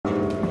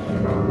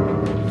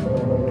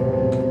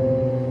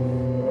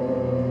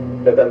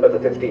November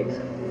the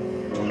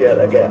 15th. Here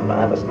again,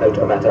 I must note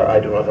a matter I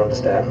do not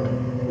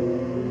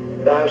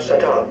understand. Thou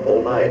sat up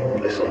all night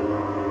listening.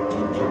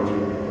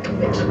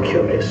 It's a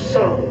curious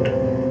sound.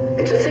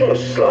 It's a thing of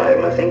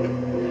slime, I think.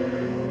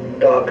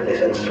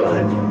 Darkness and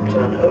slime. It's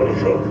an unholy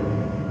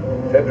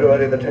thing.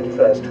 February the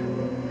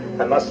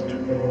 21st. I must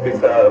be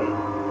firm.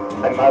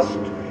 I must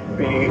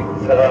be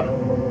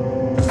firm.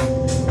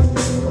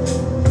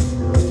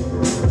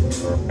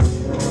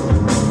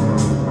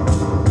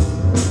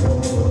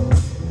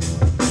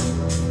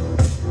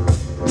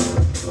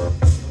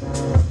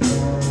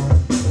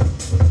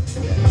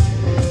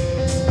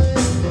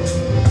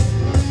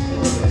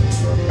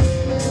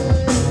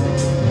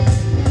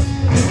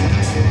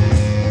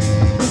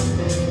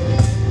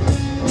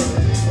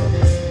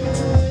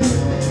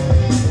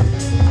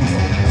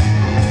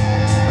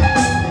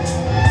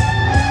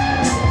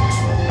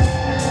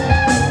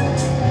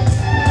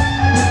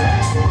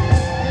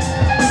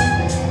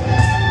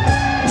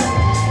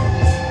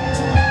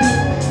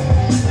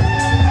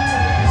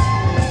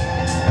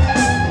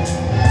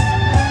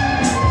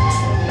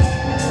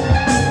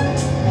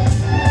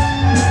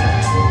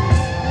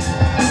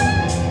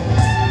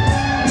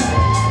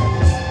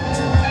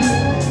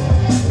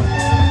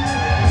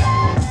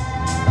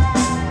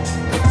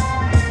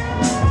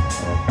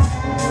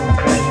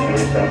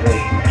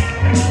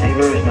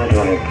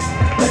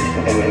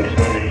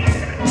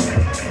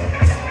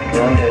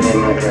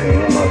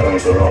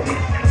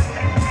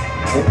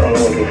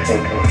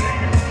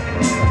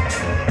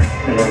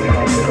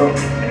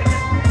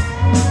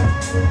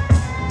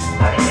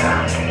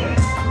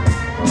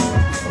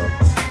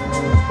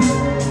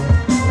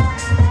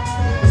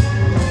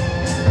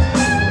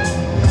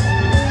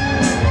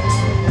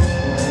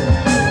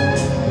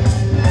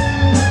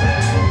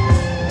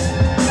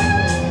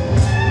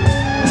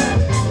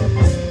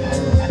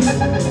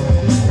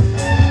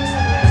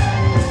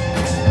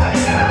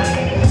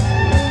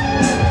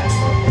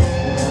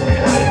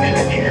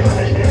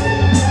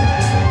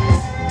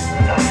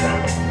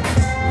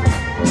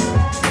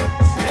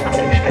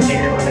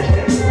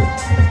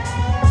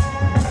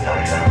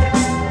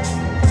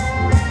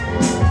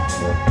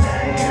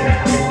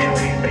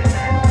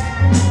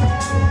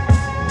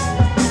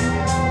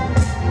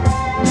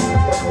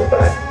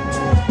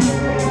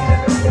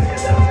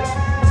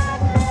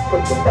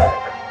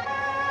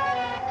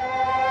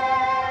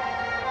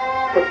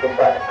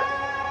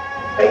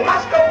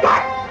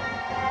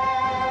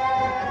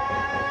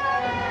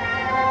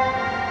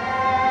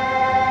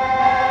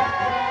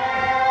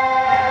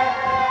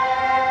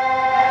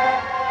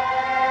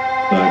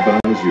 I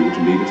advise you to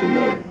leave it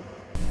alone.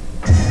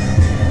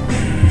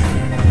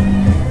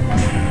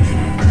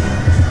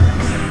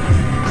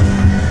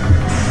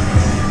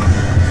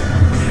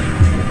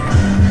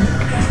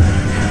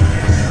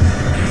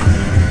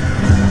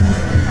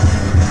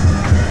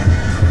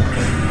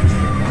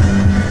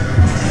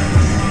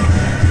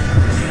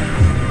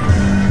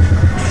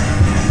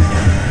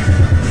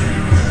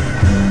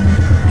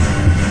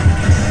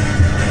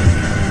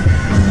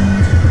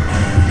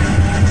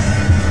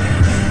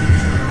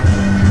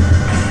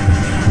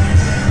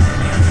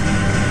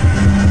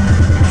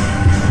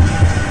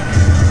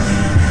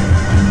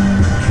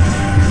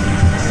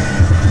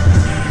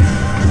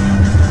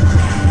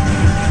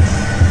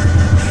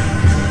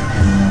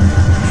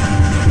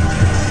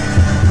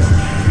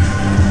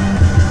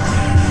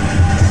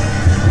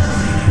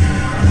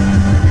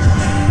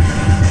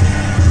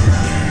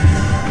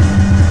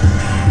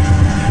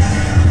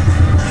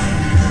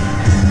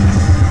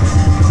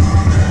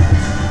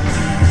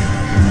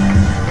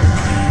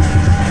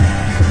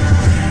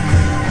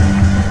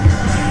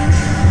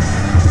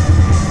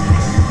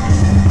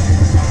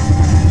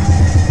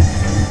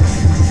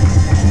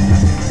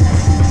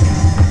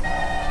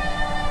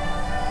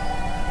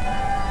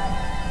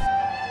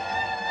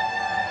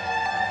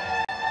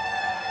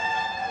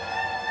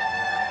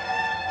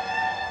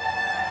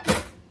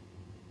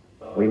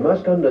 We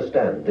must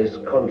understand this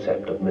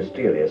concept of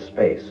mysterious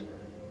space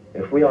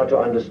if we are to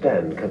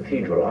understand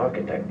cathedral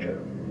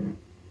architecture.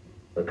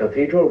 The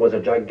cathedral was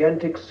a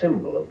gigantic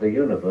symbol of the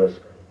universe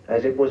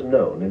as it was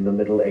known in the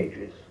Middle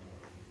Ages.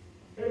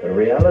 The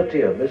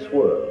reality of this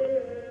world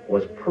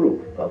was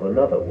proof of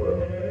another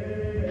world.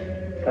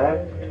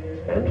 Fact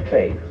and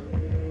faith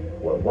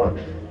were one.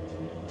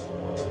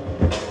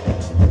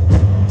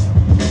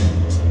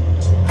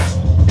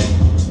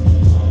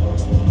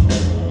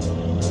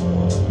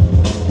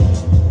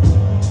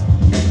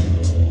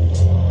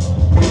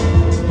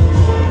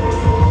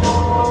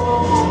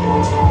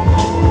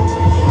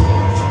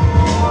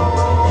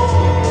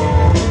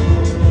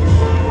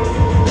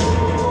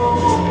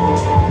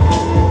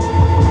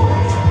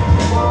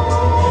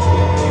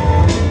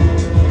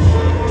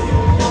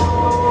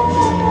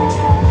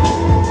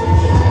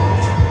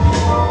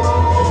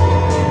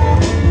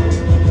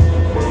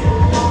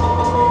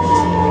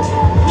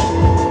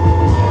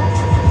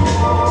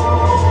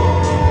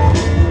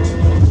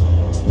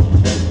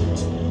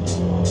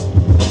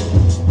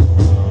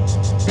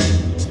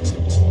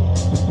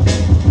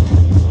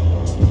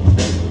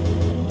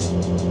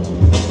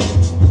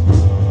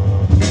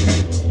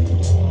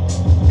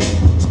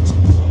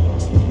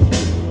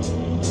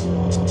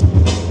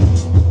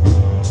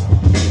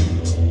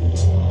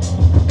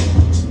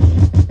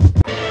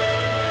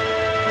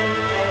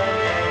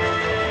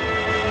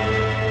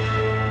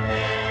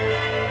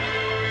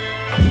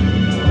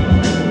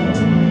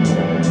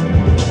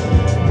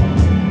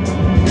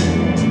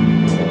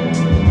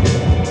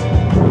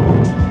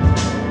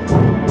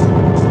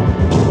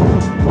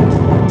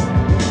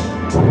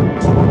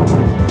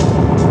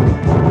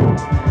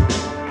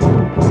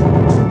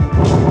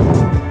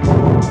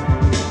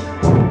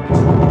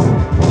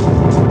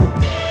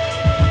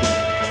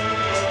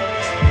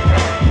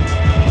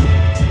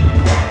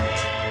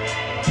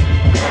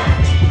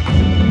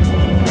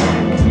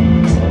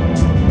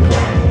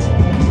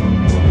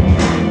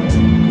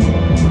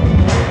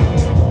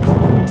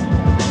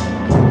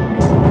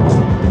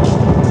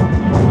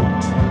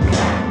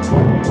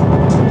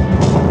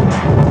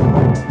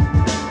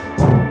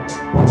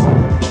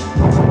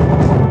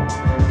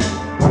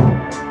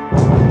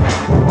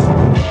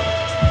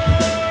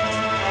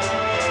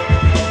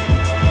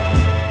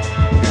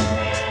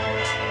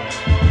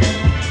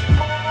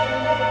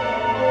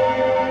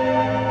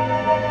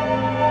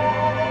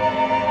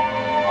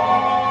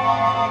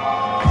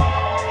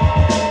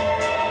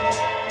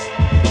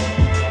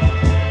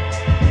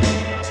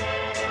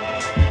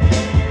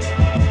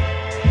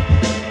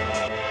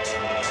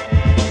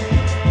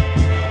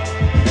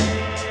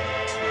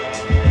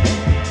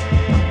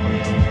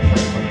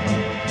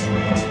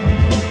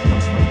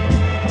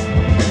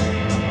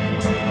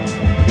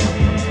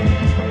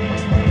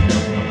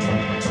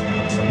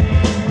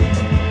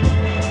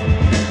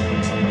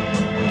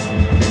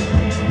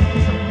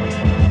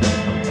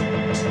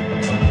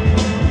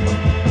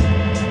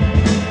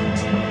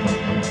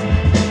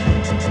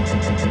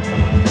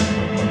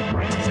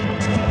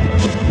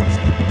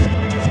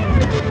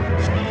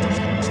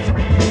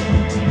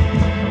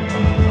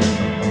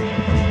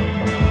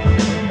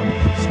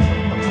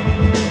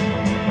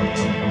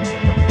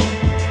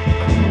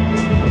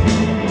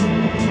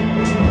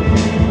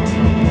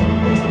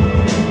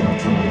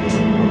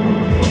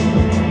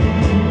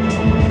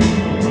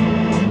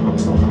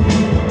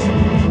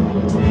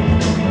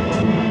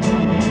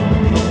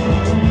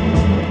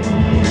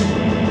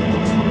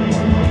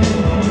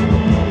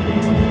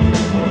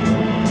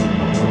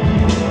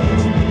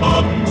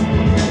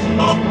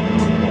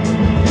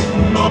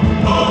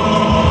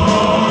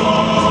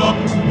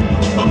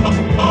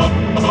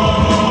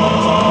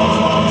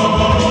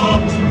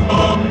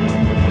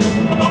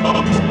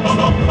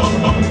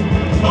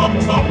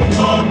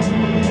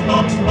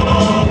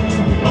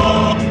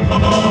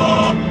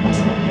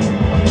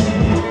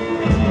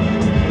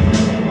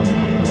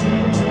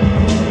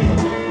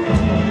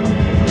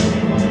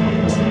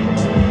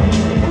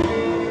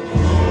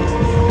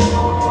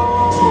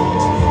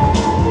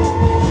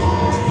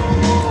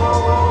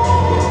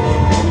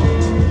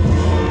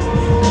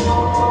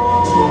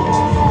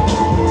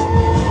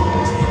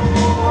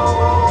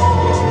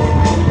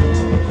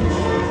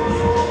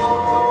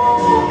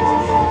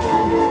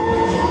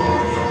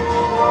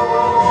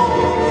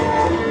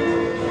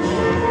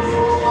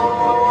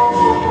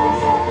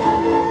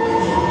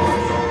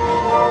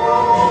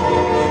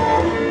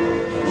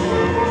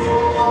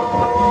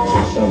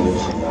 some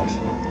this and that.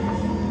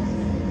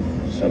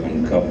 Some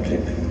in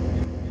Coptic,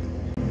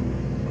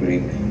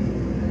 Greek,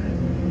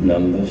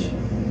 numbers.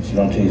 It's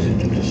not easy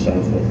to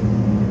decipher.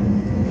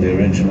 The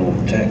original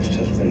text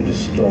has been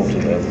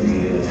distorted over the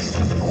years.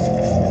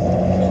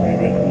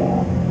 Rewritten,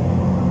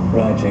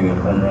 writing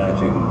upon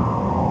writing,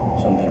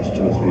 sometimes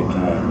 2 or 3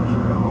 times,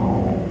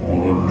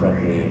 and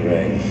improperly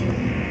erased.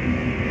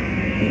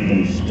 You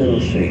can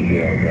still see the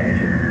old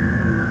writing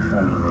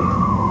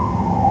underneath.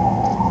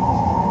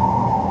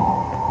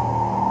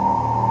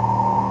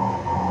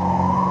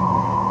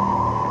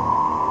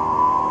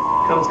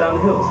 Comes down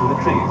the hill through the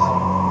trees.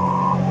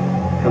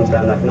 Comes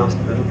down that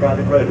nasty little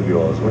private road of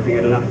yours, whipping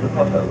in and out of the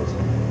potholes.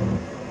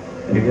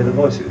 And you hear the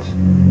voices.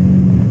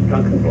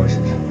 Drunken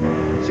voices.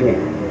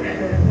 Singing.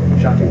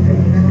 Shouting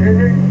things.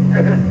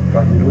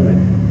 Frightened women.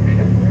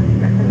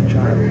 A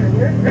child.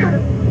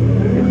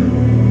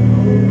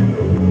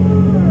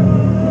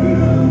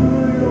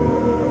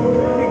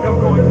 I think I'm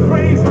going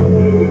crazy.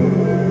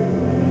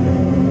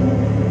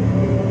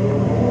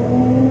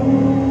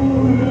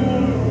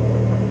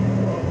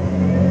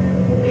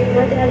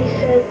 My daddy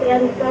said they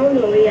hadn't found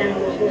no real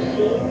animals in the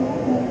sea.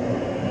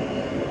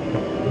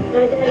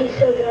 My daddy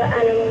said there are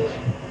animals.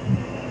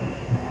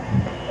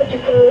 What do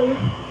you call them?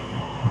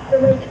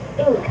 They're made of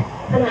ink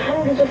and are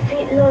hundreds of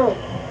feet long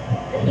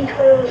and eat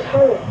whatever's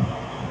hollow.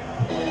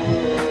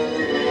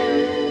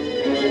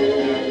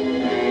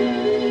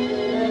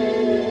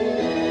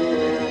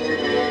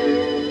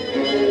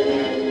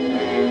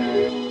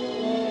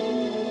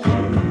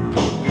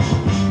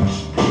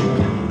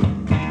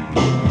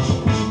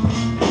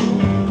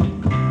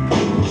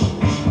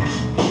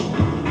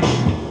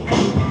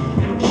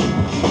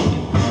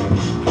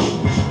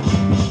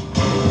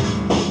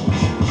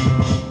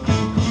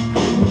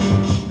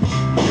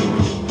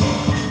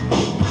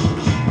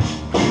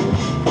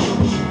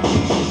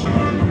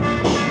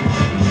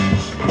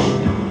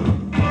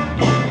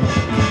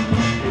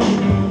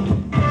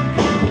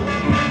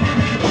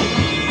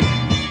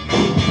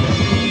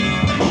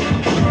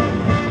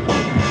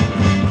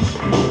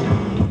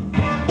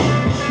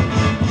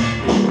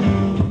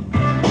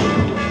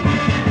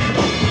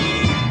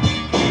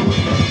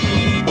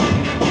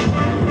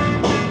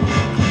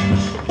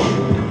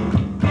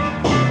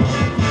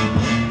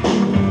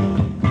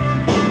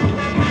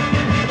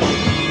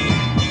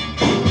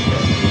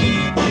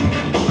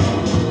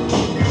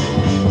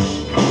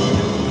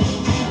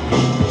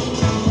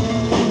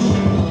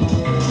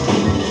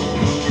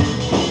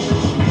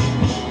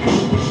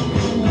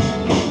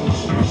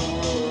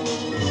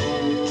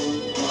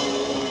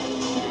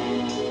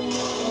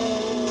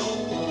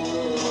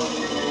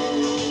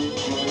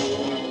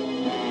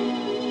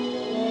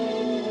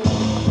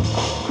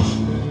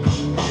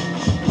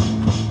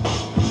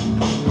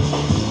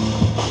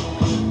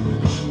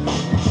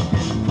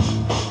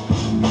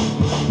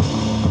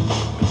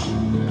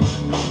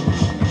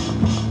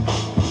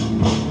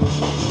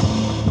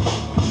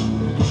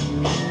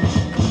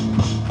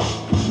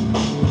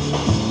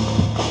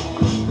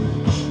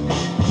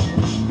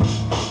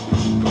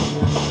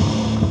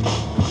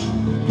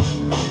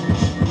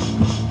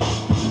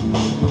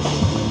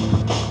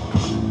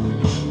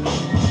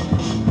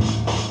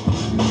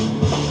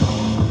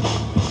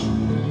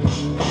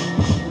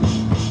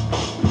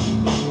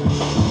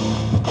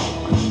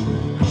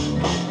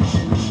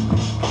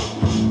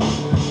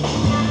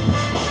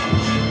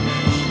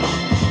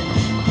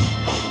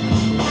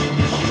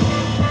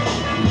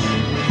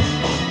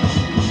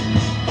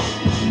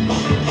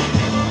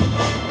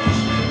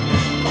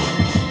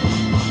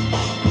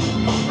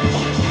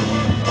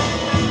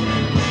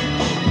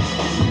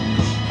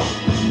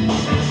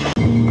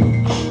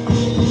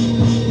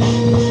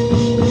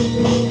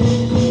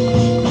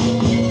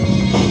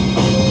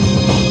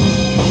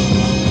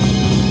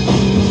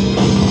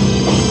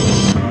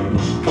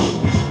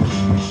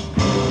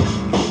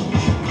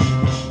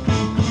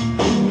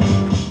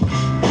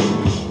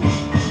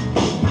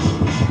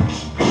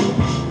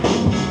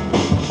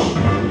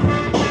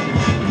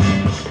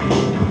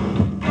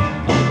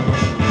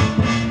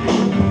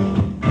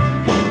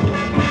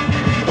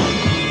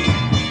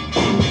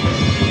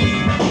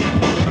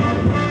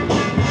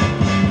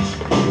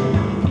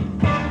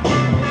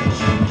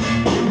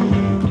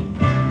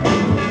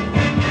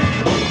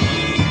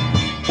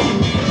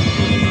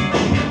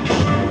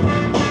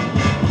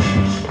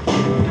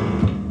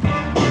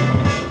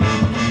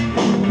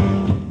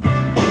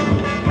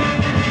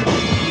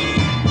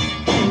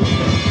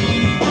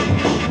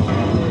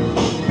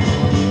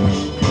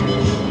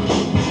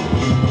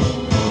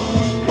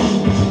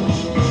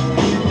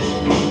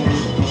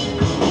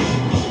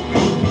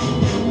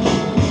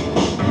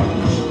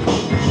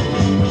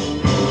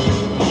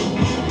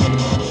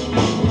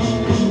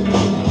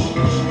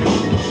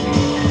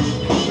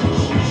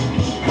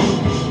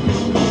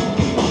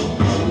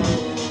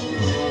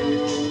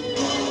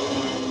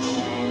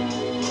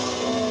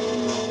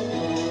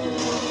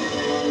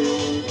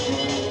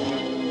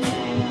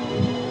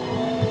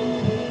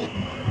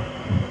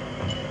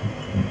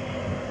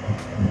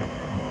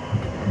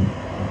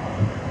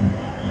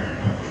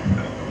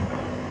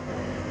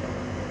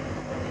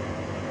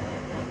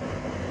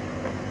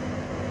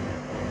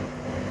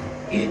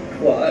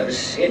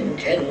 was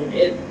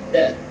intended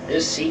that the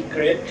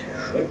secret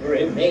should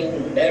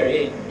remain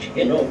buried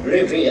in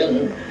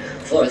oblivion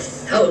for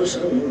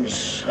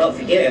thousands of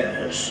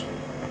years.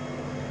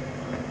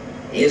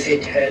 If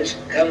it has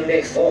come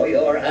before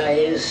your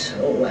eyes,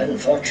 O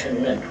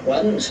unfortunate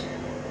ones,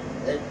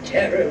 the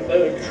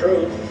terrible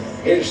truth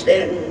is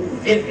then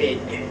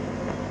vivid.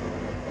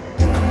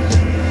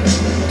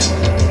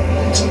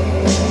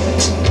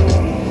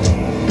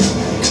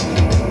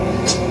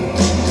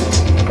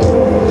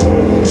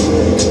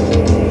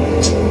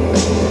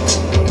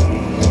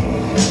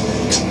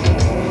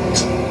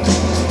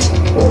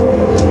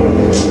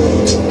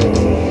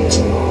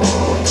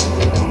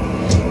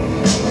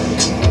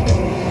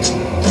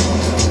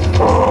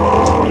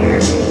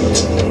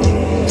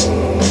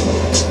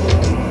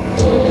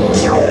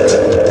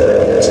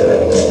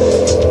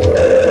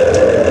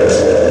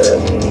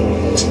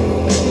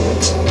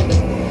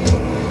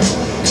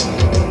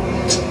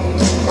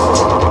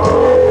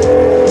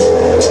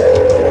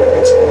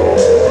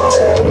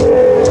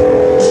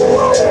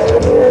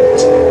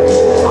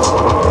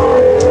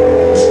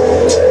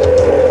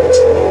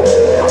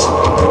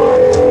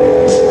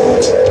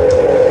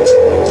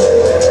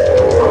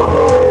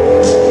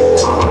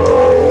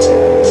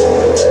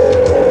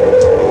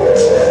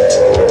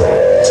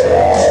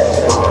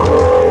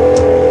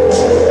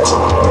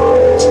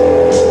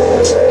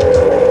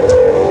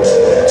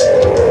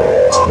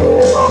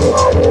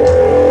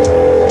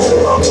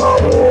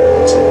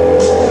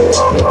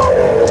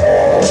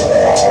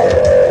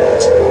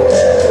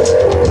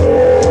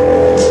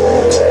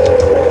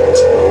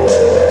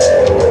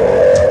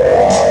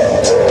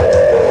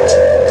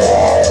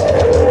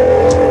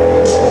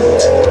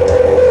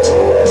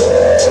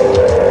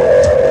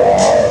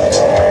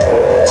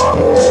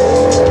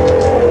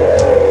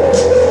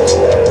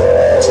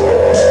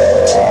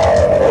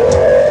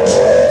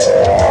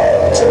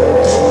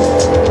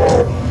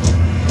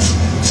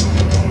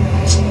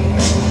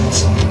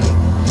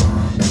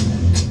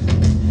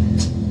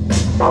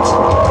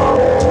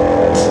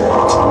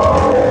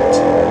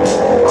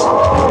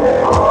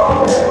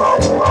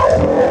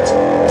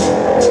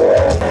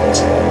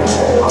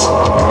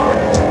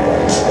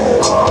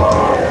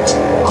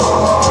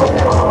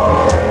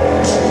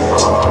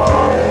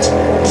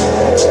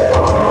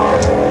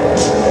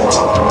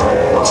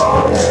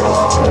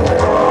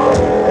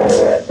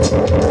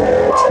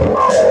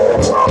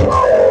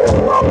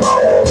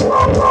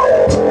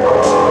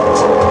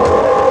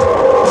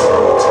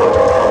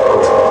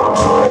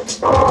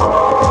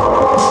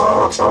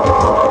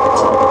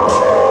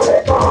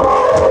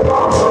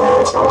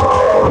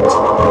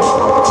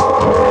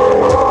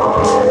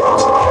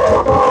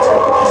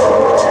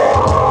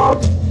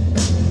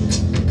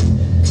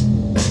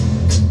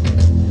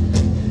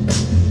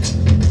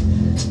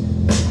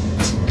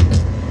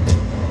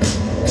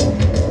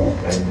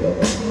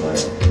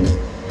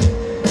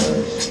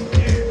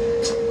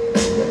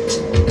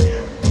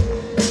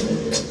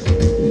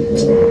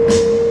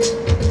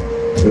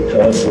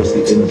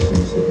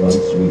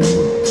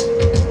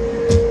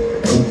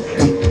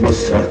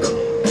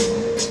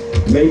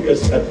 Make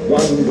us at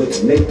one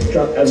with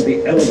nature and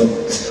the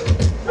elements.